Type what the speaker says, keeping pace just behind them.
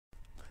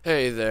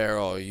Hey there,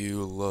 all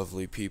you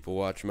lovely people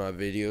watching my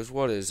videos.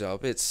 What is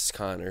up? It's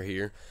Connor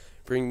here,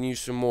 bringing you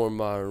some more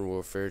Modern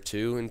Warfare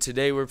 2. And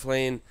today we're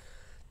playing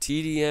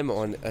TDM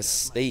on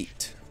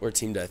Estate, or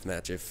Team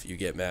Deathmatch if you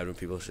get mad when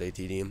people say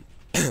TDM.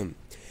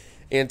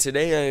 And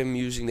today I am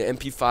using the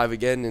MP5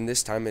 again, and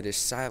this time it is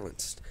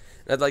silenced.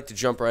 And I'd like to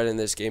jump right in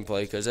this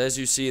gameplay, because as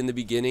you see in the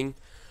beginning,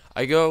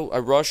 I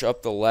rush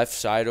up the left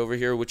side over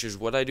here, which is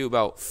what I do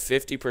about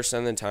 50%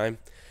 of the time.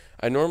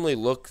 I normally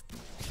look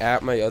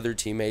at my other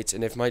teammates,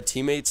 and if my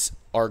teammates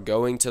are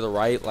going to the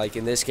right, like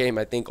in this game,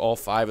 I think all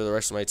 5 of the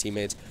rest of my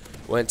teammates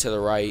went to the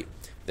right,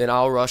 then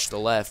I'll rush the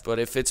left. But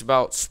if it's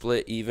about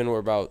split even,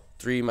 where about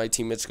 3 of my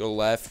teammates go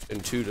left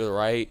and 2 to the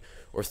right,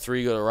 or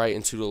 3 go to the right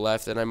and 2 to the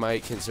left, then I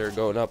might consider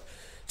going up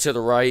to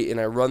the right, and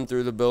I run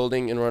through the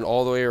building and run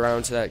all the way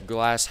around to that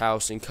glass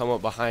house and come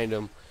up behind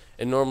them.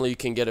 And normally you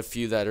can get a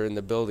few that are in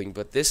the building,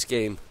 but this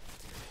game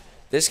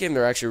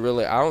they're actually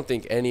really, I don't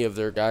think any of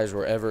their guys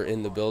were ever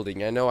in the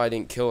building. I know I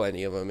didn't kill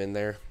any of them in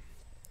there.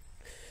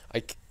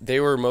 They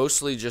were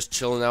mostly just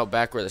chilling out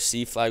back where the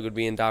C flag would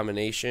be in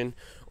domination,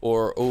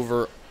 or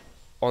over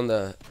on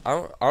the, I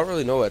don't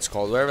really know what it's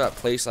called, whatever that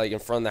place like in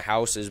front of the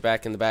house is,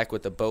 back in the back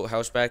with the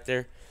boathouse back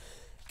there.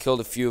 Killed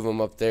a few of them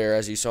up there,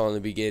 as you saw in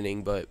the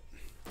beginning. But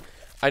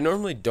I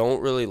normally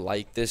don't really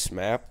like this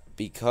map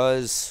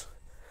because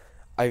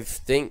I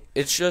think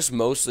it's just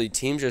mostly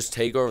teams just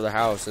take over the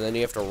house, and then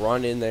you have to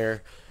run in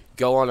there,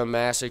 go on a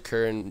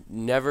massacre, and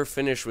never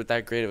finish with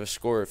that great of a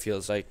score, it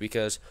feels like,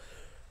 because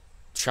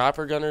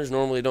chopper gunners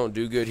normally don't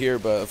do good here.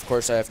 But of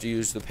course I have to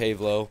use the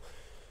Pavlo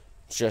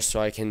just so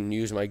I can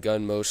use my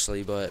gun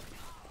mostly. But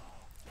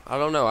I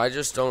don't know, I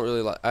just don't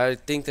really like, I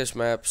think this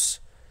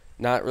map's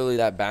not really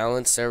that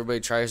balanced.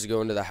 Everybody tries to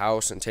go into the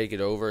house and take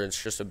it over.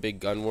 It's just a big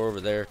gun war over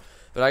there.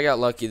 But I got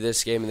lucky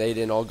this game, and they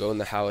didn't all go in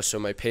the house, so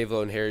my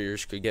Pavlo and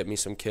Harriers could get me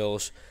some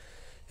kills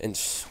and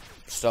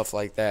stuff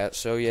like that.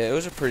 So yeah, it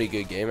was a pretty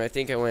good game. I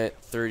think I went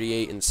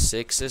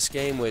 38-6 this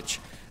game, which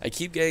I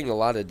keep getting a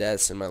lot of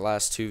deaths in my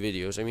last 2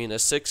 videos. I mean, a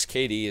 6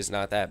 KD is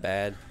not that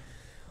bad.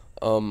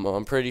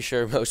 I'm pretty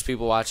sure most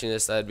people watching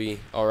this, that'd be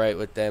alright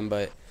with them,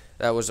 but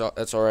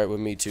that's alright with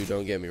me too,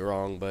 don't get me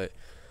wrong. But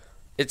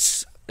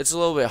it's a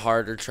little bit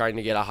harder trying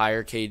to get a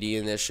higher KD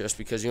in this, just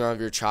because you don't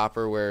have your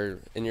chopper, where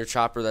in your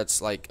chopper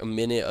that's like a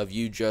minute of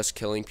you just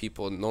killing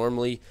people.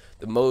 Normally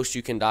the most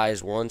you can die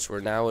is once, where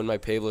now when my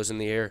Pavlo's in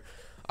the air,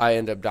 I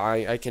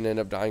can end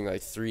up dying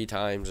like 3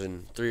 times,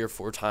 and 3 or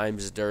 4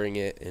 times during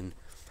it, and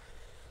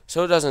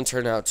so it doesn't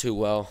turn out too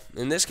well.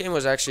 And this game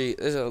is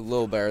a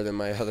little better than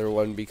my other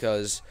one,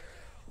 because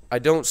I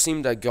don't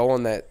seem to go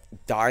on that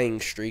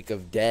dying streak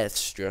of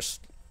deaths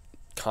just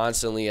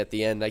constantly at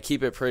the end. I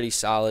keep it pretty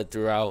solid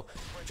throughout,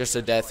 just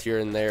a death here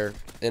and there,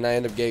 and I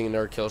end up getting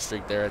another kill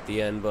streak there at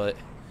the end. But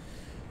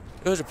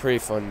it was a pretty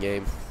fun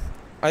game.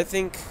 I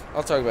think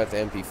I'll talk about the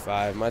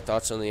MP5. My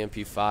thoughts on the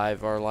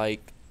MP5 are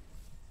like,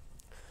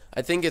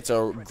 I think it's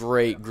a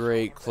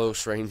great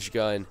close range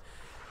gun.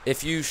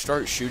 If you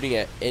start shooting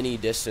at any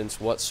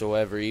distance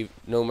whatsoever,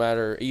 no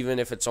matter, even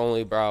if it's only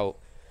about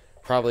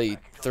probably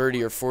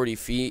 30 or 40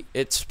 feet,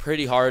 it's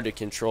pretty hard to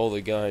control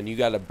the gun. You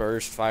gotta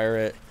burst fire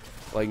it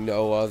like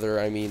no other.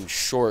 I mean,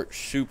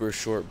 super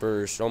short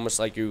burst, almost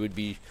like you would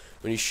be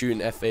when you shoot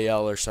an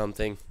FAL or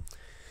something.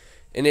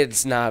 And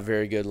it's not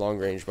very good long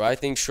range, but I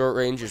think short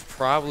range is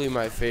probably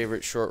my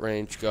favorite short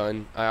range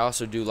gun. I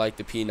also do like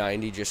the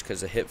P90, just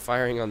because the hip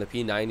firing on the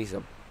P90 is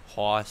a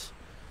hoss,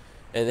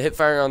 and the hip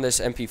firing on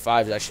this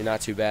MP5 is actually not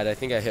too bad. I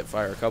think I hip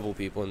fire a couple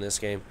people in this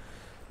game.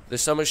 The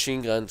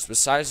submachine guns,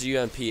 besides the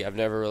UMP, I've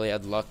never really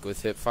had luck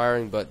with hip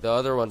firing, but the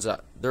other ones,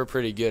 they're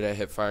pretty good at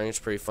hip firing. It's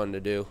pretty fun to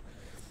do.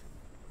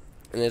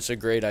 And it's a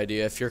great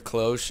idea if you're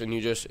close and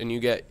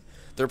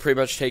they're pretty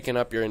much taking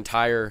up your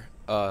entire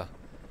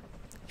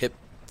hip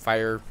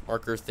fire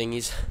marker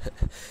thingies.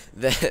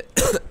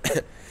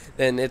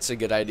 Then it's a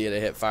good idea to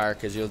hip fire,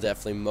 because you'll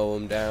definitely mow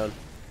them down.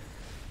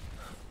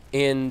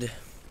 And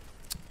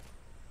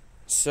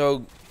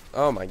so,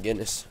 oh my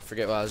goodness,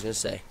 forget what I was gonna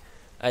say.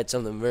 I had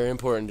something very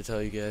important to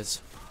tell you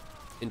guys.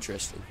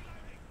 Interesting.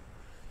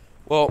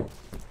 Well,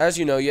 as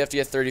you know, you have to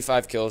get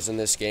 35 kills in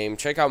this game.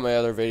 Check out my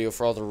other video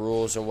for all the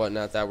rules and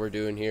whatnot that we're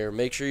doing here.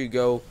 Make sure you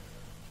go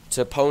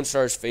to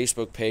Pwnstar's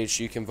Facebook page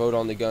so you can vote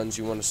on the guns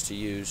you want us to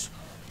use.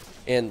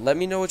 And let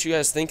me know what you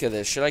guys think of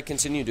this. Should I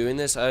continue doing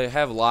this? I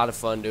have a lot of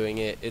fun doing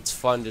it. It's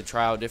fun to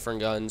try out different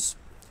guns,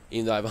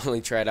 even though I've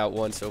only tried out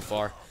one so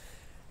far.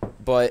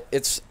 But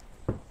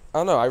I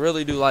don't know, I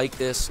really do like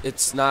this.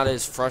 It's not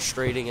as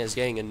frustrating as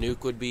getting a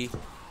nuke would be,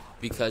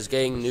 because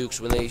getting nukes,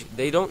 when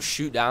they don't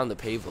shoot down the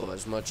Pavlo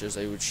as much as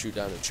they would shoot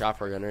down a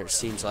chopper gunner, it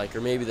seems like.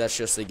 Or maybe that's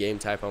just the game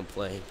type I'm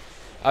playing.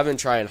 I've been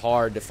trying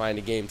hard to find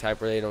a game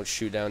type where they don't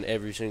shoot down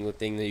every single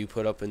thing that you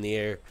put up in the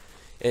air.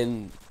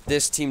 And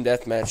this team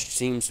deathmatch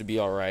seems to be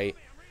alright.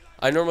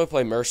 I normally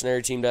play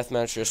mercenary team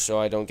deathmatch just so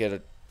I don't get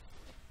a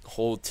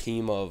whole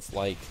team of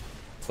like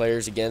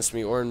players against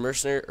me. Or in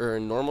mercenary or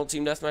in normal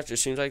team deathmatch, it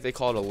seems like they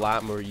call it a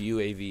lot more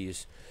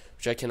UAVs.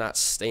 which I cannot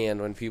stand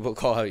when people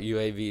call out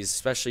UAVs,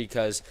 especially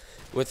because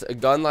with a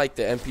gun like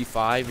the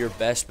MP5, your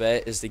best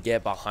bet is to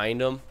get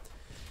behind them,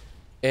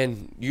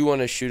 and you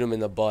want to shoot them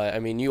in the butt. I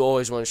mean, you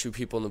always want to shoot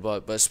people in the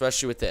butt, but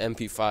especially with the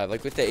MP5.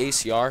 Like with the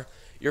ACR,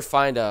 you're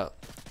fine to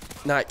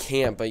not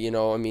camp, but, you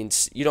know, I mean,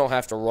 you don't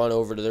have to run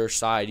over to their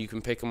side. You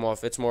can pick them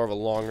off. It's more of a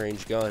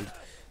long-range gun.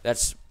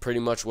 That's pretty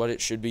much what it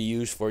should be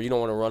used for. You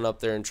don't want to run up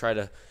there and try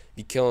to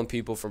be killing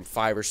people from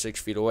 5 or 6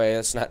 feet away.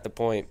 That's not the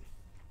point.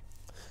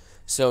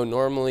 So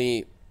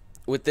normally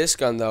with this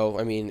gun, though,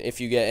 I mean, if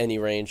you get any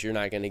range, you're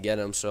not going to get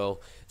them. So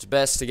it's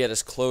best to get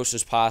as close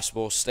as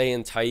possible. Stay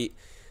in tight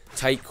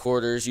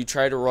quarters. You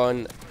try to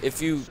run.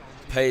 If you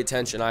pay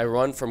attention, I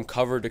run from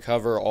cover to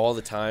cover all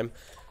the time.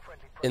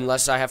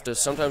 Unless I have to,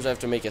 sometimes I have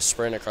to make a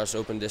sprint across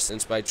open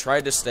distance, but I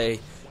try to stay,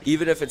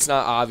 even if it's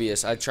not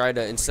obvious, I try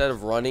to, instead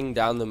of running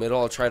down the middle,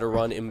 I'll try to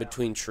run in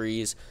between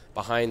trees,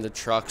 behind the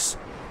trucks,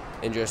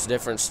 and just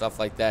different stuff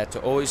like that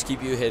to always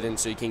keep you hidden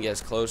so you can get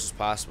as close as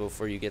possible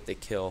before you get the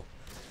kill.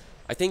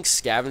 I think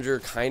Scavenger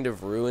kind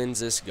of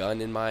ruins this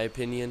gun, in my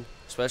opinion,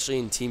 especially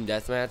in Team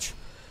Deathmatch,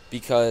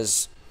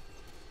 because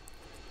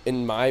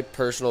in my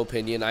personal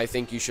opinion, I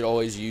think you should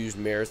always use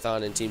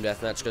Marathon in Team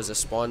Deathmatch because the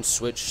spawns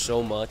switch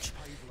so much.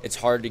 It's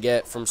hard to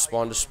get from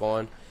spawn to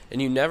spawn, and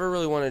you never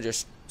really want to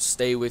just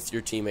stay with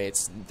your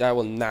teammates. That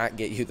will not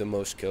get you the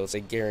most kills, I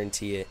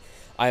guarantee it.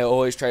 I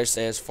always try to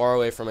stay as far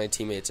away from my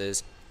teammates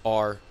as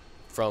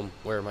from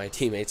where my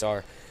teammates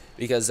are,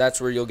 because that's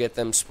where you'll get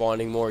them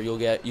spawning more.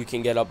 You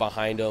can get up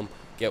behind them,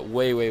 get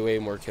way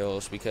more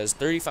kills, because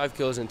 35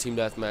 kills in Team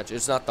Deathmatch,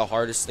 it's not the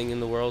hardest thing in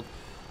the world,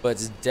 but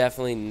it's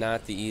definitely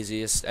not the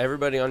easiest.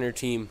 Everybody on your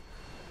team,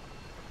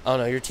 I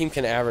don't know, your team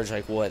can average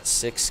like what,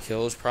 6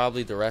 kills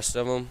probably. The rest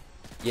of them,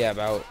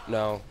 yeah,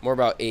 more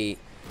about 8,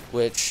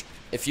 which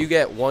if you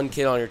get one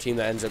kid on your team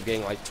that ends up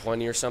getting like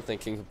 20 or something,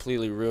 can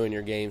completely ruin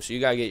your game. So you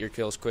gotta get your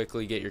kills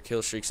quickly, get your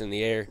kill streaks in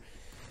the air,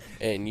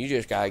 and you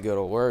just gotta go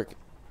to work.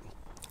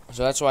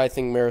 So that's why I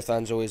think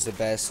Marathon's always the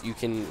best. You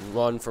can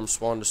run from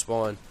spawn to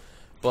spawn,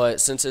 but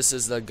since this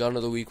is the gun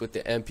of the week with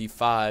the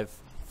MP5,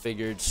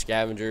 figured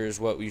Scavenger is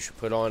what we should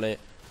put on it,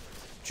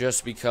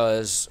 just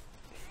because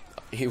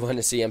you want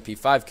to see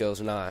MP5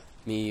 kills, not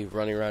me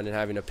running around and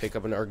having to pick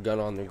up an ARC gun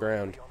on the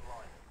ground,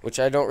 which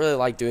I don't really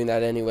like doing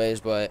that anyways,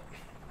 but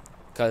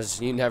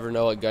because you never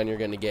know what gun you're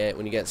going to get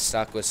when you get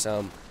stuck with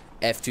some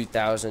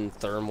F2000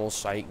 thermal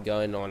sight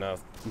gun on a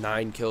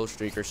 9 kill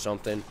streak or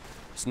something.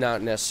 It's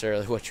not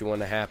necessarily what you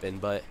want to happen,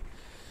 but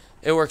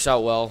it works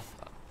out well.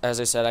 As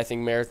I said, I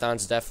think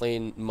Marathon's definitely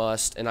a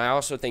must, and I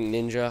also think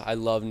Ninja. I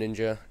love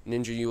Ninja.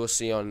 Ninja you will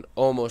see on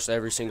almost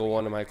every single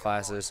one of my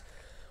classes.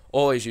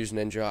 Always use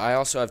Ninja. I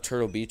also have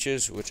Turtle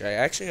Beaches, which I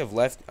actually have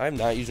left. I'm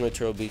not using my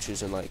Turtle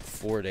Beaches in like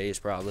 4 days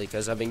probably,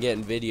 because I've been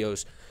getting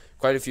videos,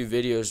 quite a few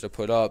videos to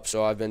put up,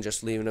 so I've been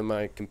just leaving them on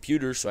my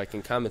computer so I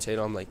can commentate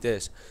on them like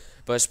this.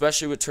 But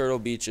especially with Turtle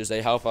Beaches,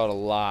 they help out a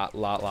lot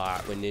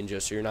with Ninja,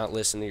 so you're not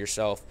listening to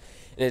yourself.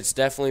 And it's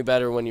definitely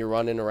better when you're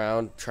running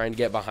around trying to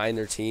get behind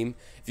their team.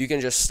 If you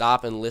can just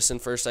stop and listen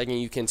for a second,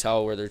 you can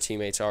tell where their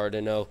teammates are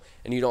to know,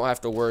 and you don't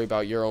have to worry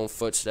about your own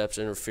footsteps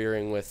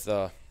interfering with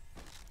the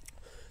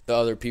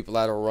other people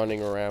that are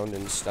running around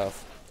and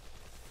stuff.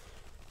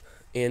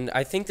 And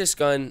I think this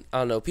gun, I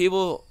don't know,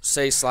 people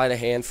say sleight of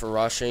hand for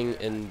rushing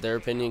in their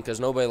opinion, because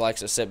nobody likes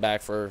to sit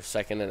back for a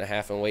second and a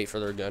half and wait for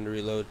their gun to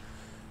reload.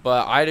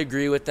 But I'd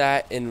agree with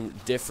that in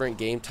different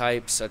game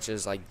types, such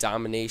as like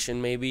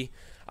domination maybe.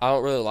 I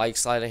don't really like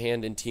sleight of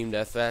hand in Team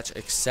Deathmatch,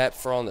 except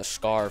for on the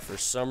Scar. For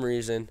some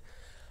reason,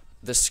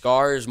 the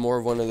Scar is more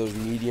of one of those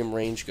medium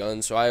range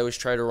guns, so I always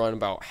try to run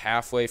about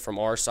halfway from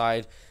our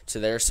side to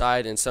their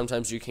side, and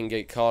sometimes you can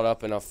get caught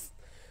up in a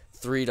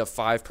 3 to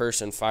 5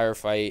 person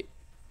firefight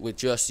with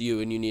just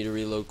you, and you need to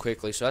reload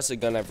quickly. So that's the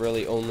gun I've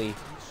really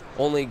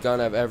only gun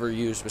I've ever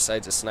used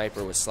besides a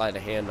sniper with sleight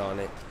of hand on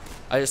it.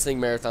 I just think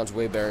Marathon's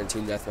way better in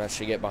Team Deathmatch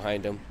to get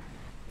behind him.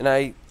 And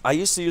I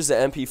used to use the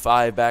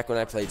MP5 back when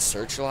I played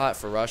Search a lot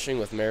for rushing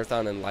with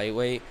Marathon and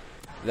Lightweight.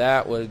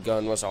 That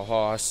gun was a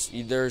hoss.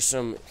 There's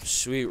some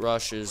sweet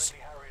rushes.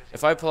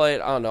 If I play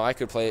it, I don't know, I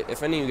could play it.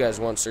 If any of you guys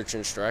want Search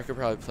and Destroy, I could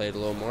probably play it a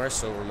little more. I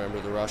still remember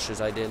the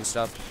rushes I did and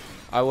stuff.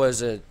 I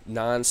was a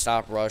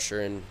non-stop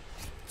rusher in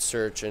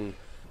Search, and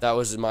that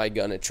was my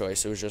gun of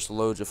choice. It was just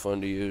loads of fun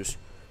to use.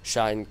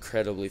 Shot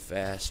incredibly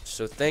fast.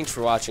 So thanks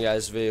for watching,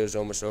 guys. This video is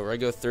almost over. I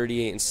go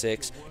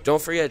 38-6.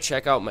 Don't forget to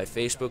check out my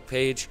Facebook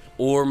page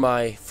or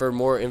for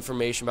more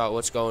information about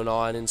what's going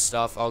on and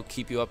stuff. I'll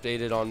keep you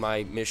updated on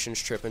my missions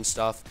trip and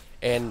stuff.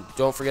 And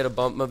don't forget to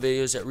bump my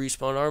videos at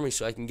Respawn Army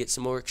so I can get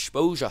some more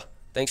exposure.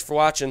 Thanks for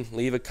watching.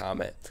 Leave a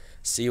comment.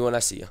 See you when I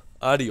see you.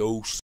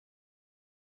 Adios.